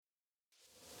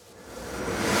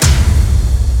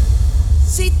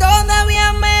Si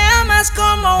todavía me amas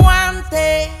como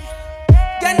antes,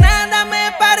 ya nada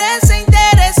me parece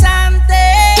interesante.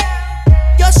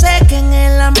 Yo sé que en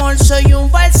el amor soy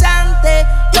un falsante.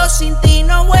 Yo sin ti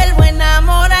no vuelvo a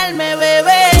enamorarme,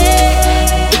 bebé.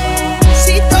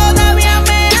 Si todavía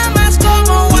me amas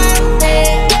como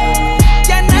antes,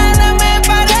 ya nada me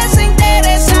parece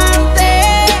interesante.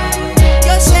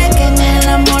 Yo sé que en el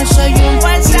amor soy un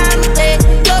falsante.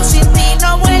 Yo sin ti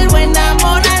no vuelvo a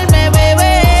enamorarme,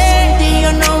 bebé. Sin ti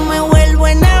yo no me vuelvo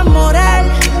a enamorar.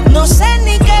 No sé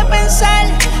ni qué pensar.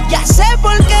 Ya sé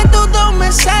por qué todo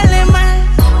me sale mal.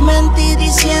 Mentí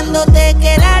diciéndote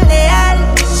que era leal,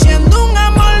 siendo un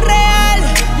amor real.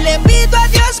 Le pido a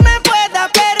Dios me pueda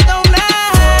perdonar.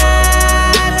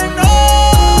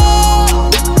 No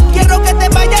quiero que te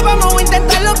vayas, vamos a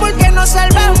intentarlo porque no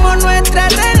salvamos nuestra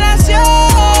relación.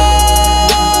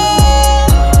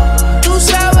 Tú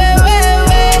sabes,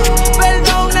 bebé,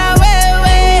 perdona,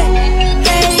 bebé.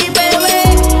 Hey, bebé,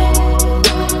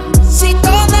 si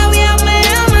todavía me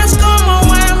amas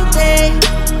como antes,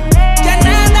 ya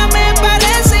nada me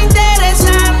parece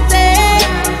interesante.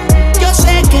 Yo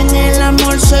sé que en el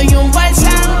amor soy un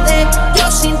falsante.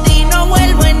 Yo sin ti no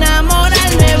vuelvo a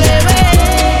enamorarme, bebé.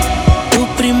 Tu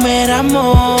primer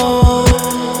amor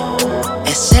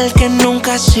es el que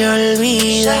nunca se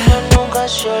olvida.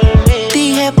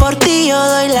 Dije por ti yo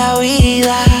doy la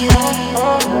vida.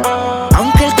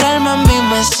 Aunque el calma en mí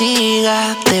me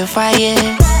siga, te fallé.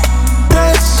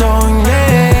 Te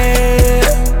soñé,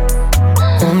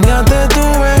 un día te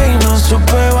tuve y no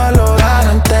supe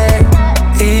valorarte.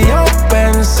 Y yo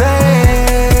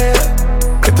pensé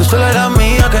que tú solo eras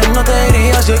mía, que no te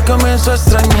irías. Y hoy comienzo a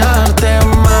extrañarte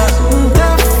más. Te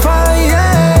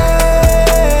fallé,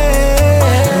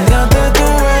 un día te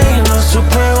tuve y no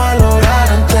supe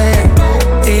valorarte.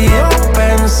 Y yo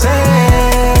pensé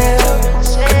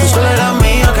que tú solo eras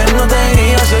mía, que no te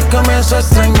irías. Y hoy comienzo a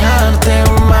extrañarte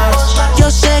más. Yo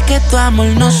sé que tu amor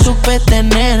no supe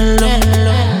tenerlo.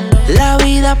 La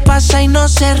vida pasa y no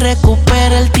se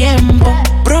recupera el tiempo.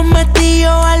 Prometí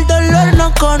yo al dolor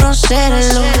no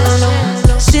conocerlo.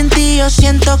 Sin ti yo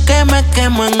siento que me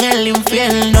quemo en el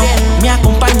infierno. Me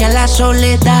acompaña la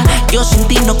soledad. Yo sin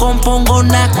ti no compongo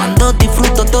nada. Cuando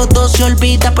disfruto todo se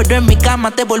olvida, pero en mi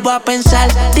cama te vuelvo a pensar.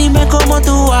 Dime cómo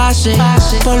tú haces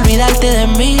para olvidarte de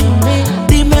mí.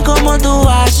 Dime cómo tú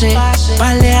haces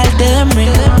para alejarte de mí.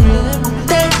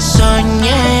 Te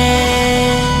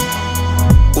soñé,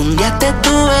 un día te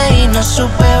tuve y no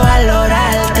supe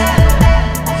valorarte.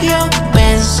 Yo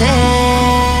pensé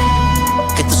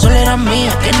que tú solo eras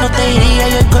mía, que no te iría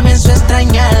y hoy comienzo a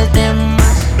extrañarte más.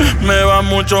 Me va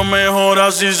mucho mejor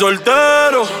así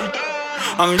soltero.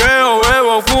 Jangueo,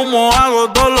 bebo, fumo, hago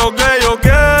todo lo que yo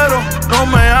quiero. No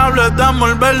me hables de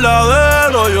amor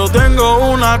verdadero. Yo tengo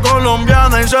una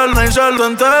colombiana y cerdo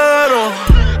entero.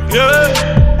 Yeah,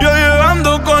 yo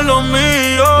llegando con los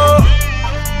míos.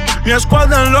 Mi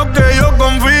escuadra en lo que yo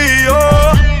confío.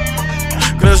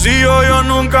 Crecí yo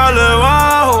nunca le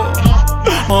bajo.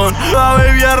 La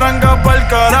baby arranca pa'l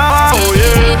carajo,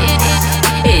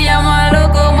 yeah. Y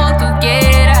llámalo como tú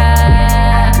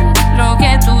quieras. Lo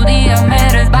que tú digas me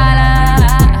resbala.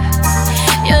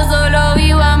 Yo solo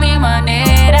vivo a mi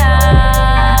manera.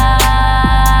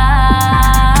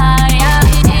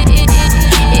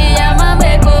 Y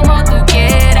llámame como tú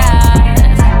quieras.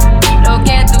 Lo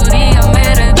que tú digas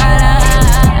me resbala.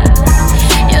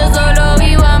 Yo solo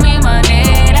vivo a mi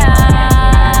manera.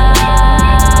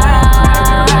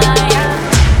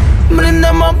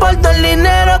 Brindemos por todo el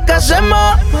dinero que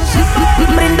hacemos.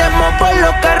 Brindemos por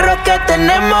los carros que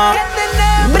tenemos.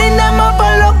 Brindemos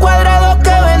por los cuadrados que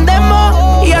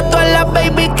vendemos. Y a todas las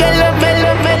baby que le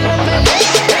meten.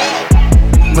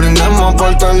 Brindemos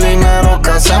por todo el dinero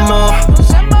que hacemos.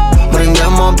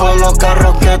 Brindemos por los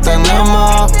carros que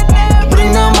tenemos.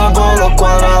 Brindemos por los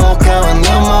cuadrados que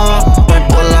vendemos. Y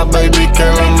por las baby que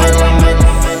le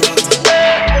meten.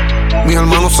 Mis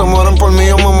hermanos se mueren por mí,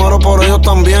 yo me muero por ellos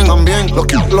también.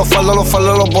 Los faldos, los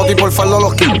botis por faldo,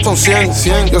 los kilos son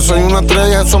 100. Yo soy una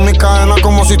estrella, eso es mi cadena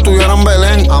como si estuviera en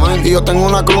Belén. Amén. Y yo tengo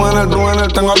una cruz en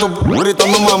el tengo a tu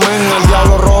gritando amén. El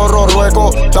diablo rojo,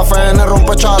 rueco, la FN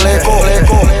rompe chaleco.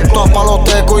 Todas pa' los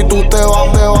tecos y tú te vas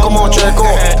como checo.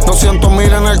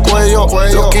 200,000 en el cuello,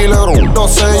 los kilos,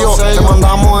 los sellos. Te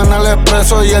mandamos en el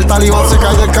expreso y el talibán se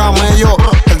cae del camello.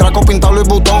 El Draco pintado y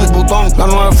butón. La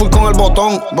 9 full con el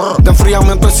botón. De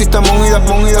enfriamiento el sistemón y de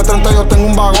 30 yo tengo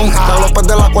un vagón. De López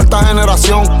de la cuarta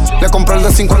generación. Le compré el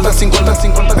de 50.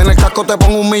 En el casco te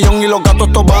pongo 1,000,000 y los gatos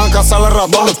estos van a cazar el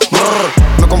ratón.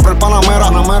 Me compré el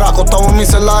Panamera. Acostado en mi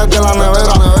celda desde la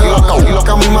nevera. Y los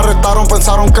que a mí me arrestaron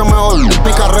pensaron que me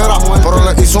mi carrera. Pero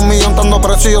le hice 1,000,000 estando preso.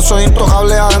 si yo soy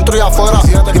intocable adentro y afuera.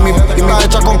 Y mi está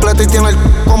hecha completa y tiene el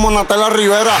como Natalia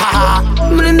Rivera.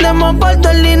 Brindemos por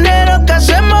todo el dinero que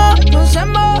hacemos.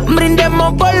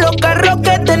 Brindemos por los carros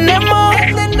que tenemos.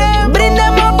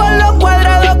 Brindemos por los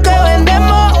cuadrados que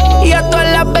vendemos. Y a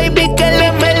todas las baby que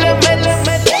le meten.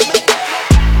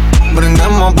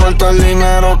 Brindemos por todo el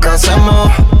dinero que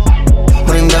hacemos.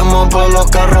 Brindemos por los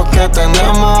carros que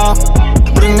tenemos.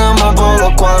 Brindemos por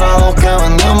los cuadrados que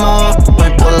vendemos.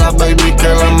 Y por las baby que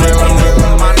le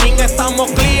meten. Manín,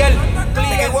 estamos clear.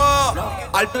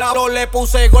 Al plato le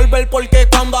puse Goldberg porque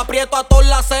cuando aprieto a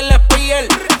todas se les piel.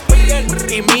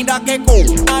 Y mira que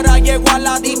ahora llego a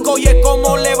la disco y es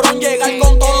como LeBron llegar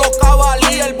con todos los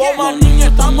cabalíes. Manín,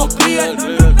 estamos clear.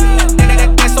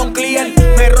 Que son clear.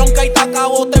 Me ronca y te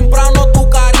acabo temprano tu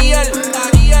Cariel.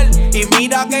 Y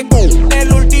mira que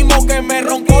el último que me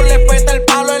roncó le peta el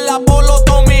palo en la polo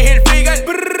Tommy Hilfiger.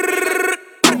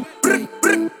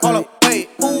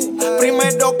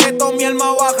 Primero que Tommy el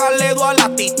más baja le doy a la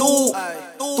actitud.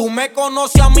 Tú me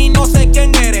conoces a mí, no sé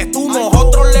quién eres tú.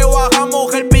 Nosotros le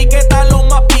bajamos el piquete a lo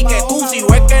más pique tú. Si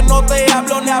ves que no te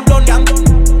hablo, ni andas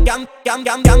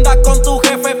con tu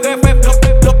jefe.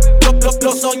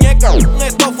 Lo soñé,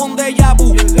 esto fue un déjà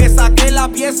vu. Le saqué la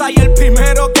pieza y el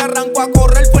primero que arrancó a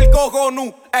correr fue el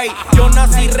cojonú. Ey, yo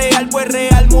nací real, pues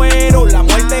real muero. La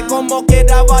muerte como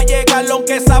quiera va a llegar,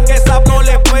 aunque sab no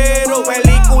le espero.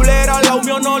 Peliculera, la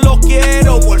unión no los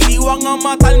quiero. Por si van a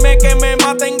matarme, que me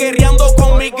maten guerreando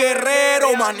con mi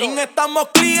guerrero. Manín, estamos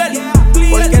clear,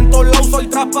 porque en todos lados soy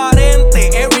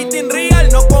transparente. Everything real,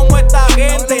 no como esta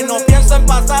gente. No pienso en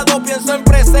pasado, pienso en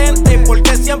presente.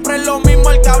 Porque siempre es lo mismo,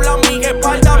 el que habla a mi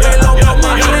espalda me lo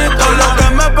todo lo que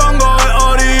me pongo es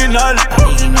original.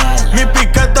 Mi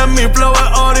piquete, mi flow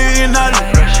es original.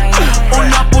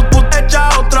 Una puta hecha,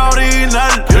 otra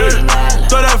original.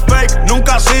 Tú eres fake,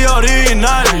 nunca has sido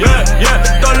original.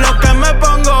 Todo lo que me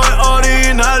pongo es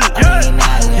original.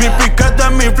 Mi piquete,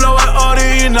 mi flow es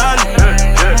original.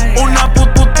 Una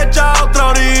puta hecha, otra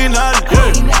original.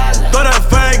 Tú eres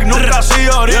fake, nunca has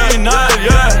sido original.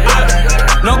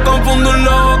 No confundo un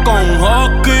lobo con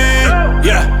hockey,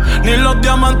 ni los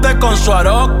diamantes con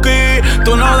Swarovski.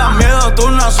 Tú no das miedo, tú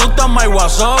no asustas my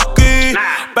Wazowski.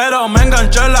 Pero me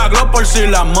enganché la glow por si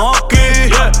la mosqui.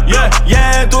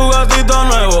 Tu gatito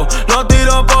nuevo lo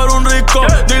tiro por un rico.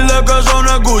 Dile que eso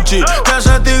no es Gucci, que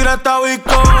ese tigre está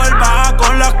visco. Él baja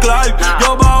con las Clark,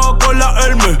 yo bajo con la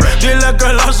Hermes. Dile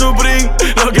que la Supreme,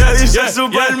 lo que dice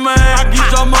Superman. Aquí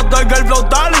somos Tiger Flow,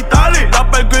 Tali. La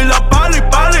perco y la pali.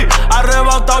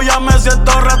 Arrebatado ya me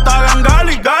siento rata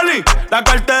gali. La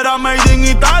cartera made in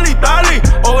Italy.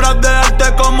 Obras de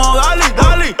arte como Dali.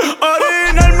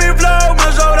 Original mi flow,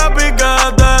 me sobra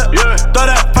piquete. Tú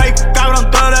eres fake,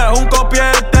 cabrón, tú eres un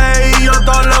copiete. Y yo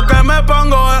todo lo que me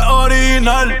pongo es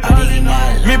original.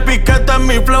 Mi piquete,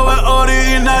 mi flow es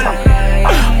original.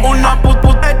 Una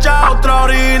puta hecha, otra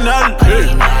original.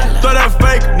 Tú eres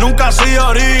fake, nunca has sido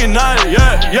original.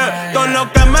 Todo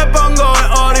lo que me pongo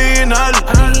es original.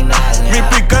 Mi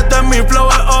piquete, mi flow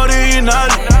es original.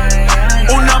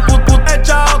 Una puta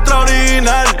hecha, otra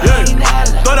original.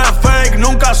 Tú eres fake,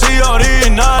 nunca has sido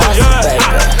original.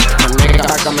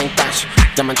 Págame en cash,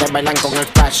 diamantes bailan con el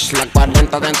flash. La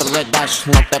 40 dentro del dash,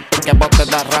 no te piques, vos te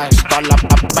das rash. Todas las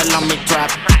papas en mi trap,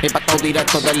 y pa' todo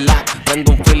directo del lab.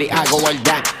 Prendo un Philly, hago el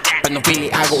dab. Prendo un Philly,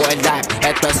 hago el dab.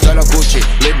 Esto es solo Gucci,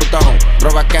 Louis Vuitton.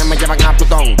 Drogas que me llevan a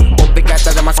Plutón. Un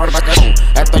piquete de más barbaquón.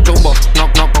 Esto es Jumbo,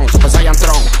 no con Super Saiyan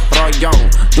Tron. Roy Young,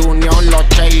 Junior, Los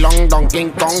Chaylon, Don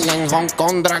King Kong. En Hong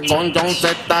Kong, Dragon, John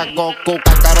Z, Goku,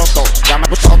 Kakaroto. Ya me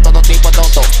gustó todo tipo de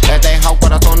toto. He dejado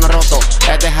corazones rotos.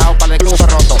 He dejado para el club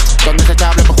roto. Son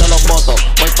desechables porque los voto.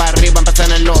 Voy para arriba, empecé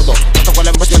en el lodo. Esto fue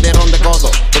la emoción, dieron de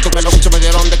codo. Yo tuve los bichos, me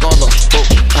dieron de codo.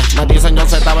 Me dicen yo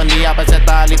Z, vendía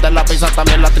peseta. Lita en la pizza,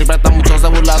 también la tripleta. Muchos se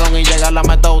burlaron y llega la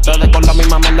meta. Ustedes con la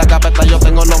misma en la capeta. Yo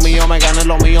tengo lo mío, me gané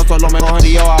lo mío. Solo me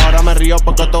río, ahora me río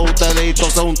porque todos ustedes y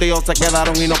todos un tío se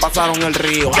quedaron y no pasaron el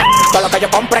río. Todo lo que yo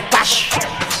compre cash,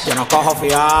 yo no cojo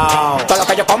fiao. Todo lo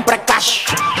que yo compre cash,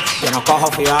 yo no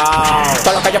cojo fiao.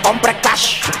 Todo lo que yo compre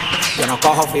cash, yo no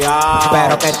cojo fiao.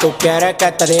 Pero que tú quieres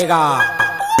que te diga.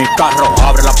 Mi carro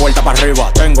abre la puerta para arriba.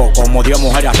 Tengo como 10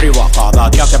 mujeres arriba. Cada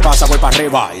día que pasa voy para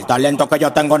arriba. El talento que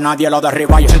yo tengo nadie lo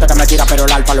derriba. Hay gente que me tira pero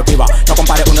el alfa lo esquiva. No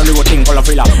compare uno Louis Vuitton con la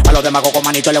fila. A los demás con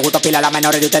manito les gusta pila. A las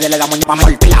menores de ustedes le damos más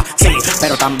pila. Sí,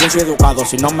 pero también soy educado.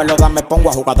 Si no me lo dan me pongo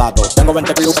a jugar dato. Tengo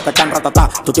 20 pelucas que están ratatá.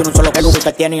 Tú tienes un solo peluca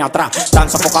que tienen atrás. Tan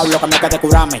sofocado lo que me quede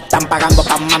curarme. Están pagando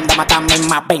pa' manda matarme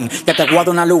más ven. Que te guardo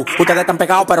una luz. Ustedes están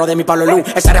pegados pero de mi Pablo Luz.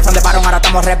 Ese refrán de parón ahora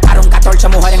estamos reparon. 14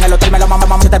 mujeres en el hotel me lo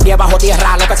mamamos. 7 pies bajo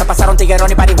tierra. Lo que se pasaron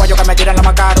tiguerón y pariguayo que me tiran la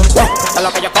macaron. Todo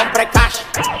lo que yo compre cash,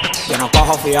 yo no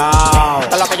cojo fiao.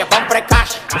 Todo lo que yo compre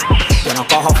cash, yo no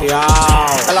cojo fiao.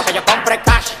 Todo lo que yo compre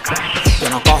cash, yo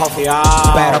no cojo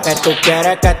fiao. Pero que tú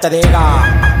quieres que te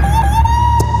diga.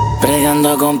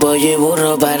 Bregando con pollo y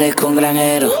burro parezco un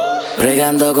granjero.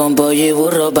 Bregando con pollo y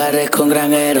burro parezco un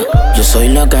granjero. Yo soy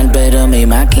local pero mi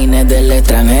máquina es del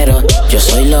extranjero. Yo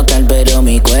soy local pero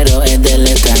mi cuero es del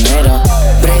extranjero.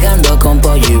 Bregando con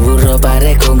pollo y burro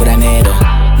parezco un granjero.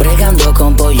 Bregando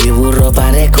con pollo y burro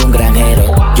parezco un granjero.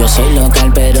 Yo soy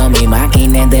local pero mi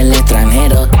máquina es del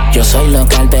extranjero. Yo soy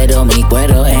local pero mi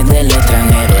cuero es del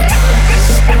extranjero.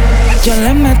 Yo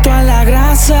le meto a la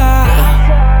grasa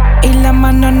y las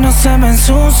manos no se me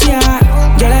ensucian.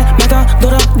 Yo le meto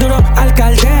duro, duro al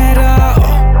caldero,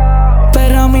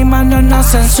 pero mis manos no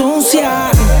se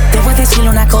ensucian. Te voy a decir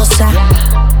una cosa,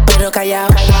 pero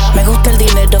callado. Me gusta el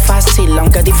dinero fácil,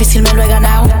 aunque difícil me lo he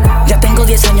ganado. Ya tengo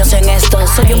 10 años en esto,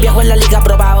 soy un viejo en la liga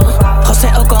probado.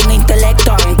 Joseo con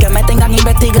intelecto, aunque me tengan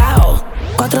investigado.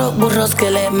 4 burros que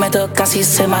le meto casi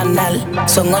semanal.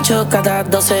 Son 8 cada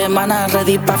 2 semanas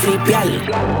ready pa' flipear.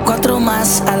 4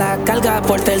 más a la carga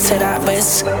por tercera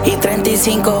vez y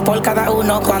 35 por cada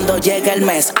uno cuando llegue el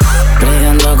mes.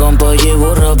 Bregando con pollo y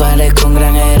burro parezco un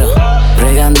granjero.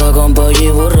 Bregando con pollo y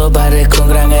burro parezco un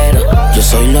granjero. Yo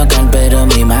soy local pero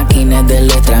mi máquina es del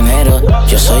extranjero.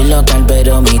 Yo soy local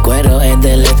pero mi cuero es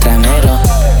del extranjero.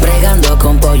 Bregando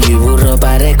con pollo y burro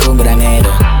parezco un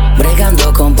granjero.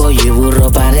 Bregando con pollo y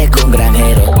burro parezco un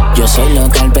granjero. Yo soy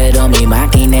local pero mi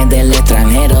máquina es del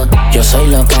extranjero. Yo soy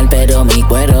local pero mi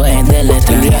cuero es del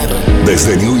extranjero.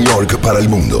 Desde New York para el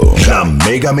mundo, la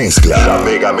mega mezcla. La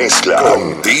mega mezcla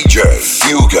con DJ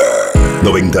Fugger.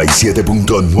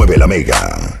 97.9 La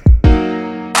Mega.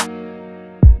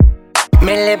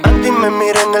 Me levanto y me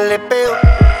miro en el espejo.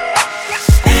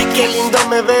 Qué lindo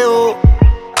me veo.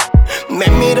 Me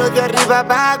miro de arriba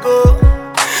abajo.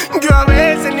 Yo a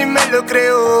veces ni me lo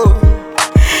creo.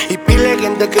 Y pile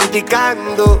gente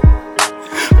criticando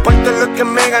por todo lo que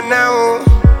me he ganado.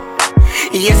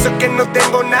 Y eso que no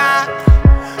tengo nada,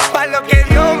 pa' lo que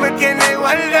Dios me tiene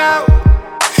guardado.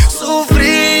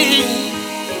 Sufrí,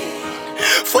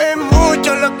 fue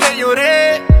mucho lo que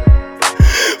lloré,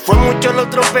 fue mucho los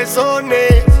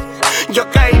tropezones. Yo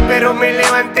caí pero me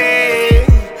levanté.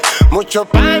 Mucho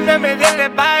pana me dio la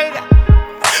espalda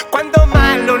cuando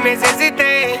más lo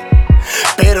necesité,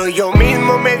 pero yo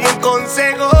mismo me di un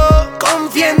consejo.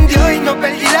 Confié en Dios y no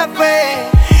perdí la fe.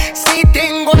 Si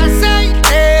tengo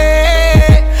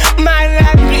aceite,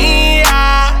 mala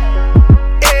mía.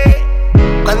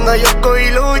 Cuando yo cogí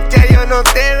lucha yo no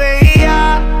te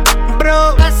veía,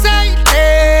 bro.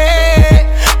 Aceite,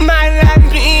 mala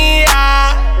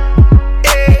mía.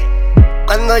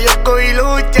 Cuando yo cogí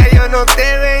lucha yo no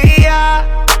te veía,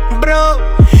 bro.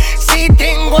 Si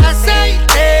tengo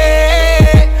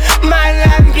aceite,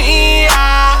 mala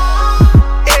mía.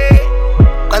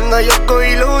 Cuando yo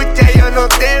cogí lucha yo no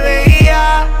te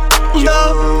veía,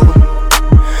 no.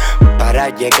 Para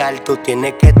llegar tú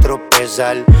tienes que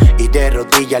tropezar y de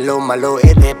rodillas lo malo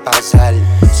es de pasar.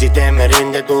 Si te me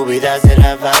rinde tu vida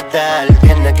será fatal.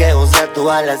 Tienes que usar tu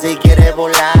ala si quieres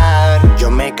volar. Yo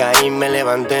me caí, me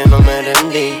levanté, no me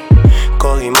rendí.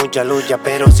 Cogí mucha lucha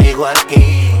pero sigo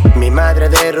aquí. Mi madre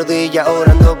de rodillas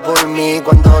orando por mí.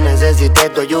 Cuando necesité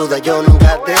tu ayuda yo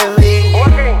nunca te vi.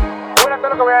 Joaquín, fíjate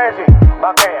lo que voy a decir.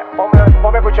 Vaquea,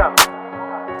 ponme a escuchar.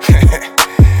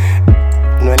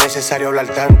 No es necesario hablar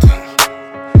tanto.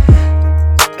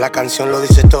 La canción lo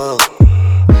dice todo.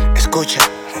 Escucha,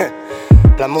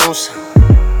 la musa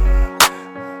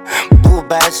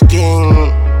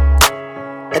Bubaskin.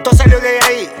 Esto salió de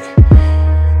ahí.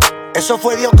 Eso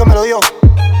fue Dios que me lo dio.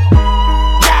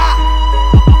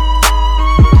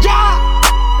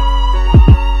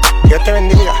 Dios te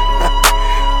bendiga,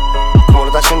 como lo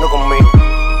está haciendo conmigo.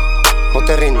 No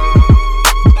te rindas,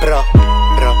 bro.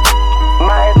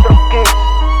 Maestro Kiss.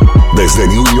 Desde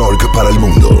New York para el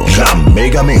mundo, la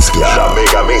mega mezcla. La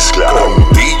mega mezcla con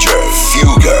DJ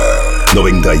Fugger.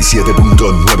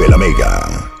 97.9 La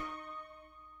Mega.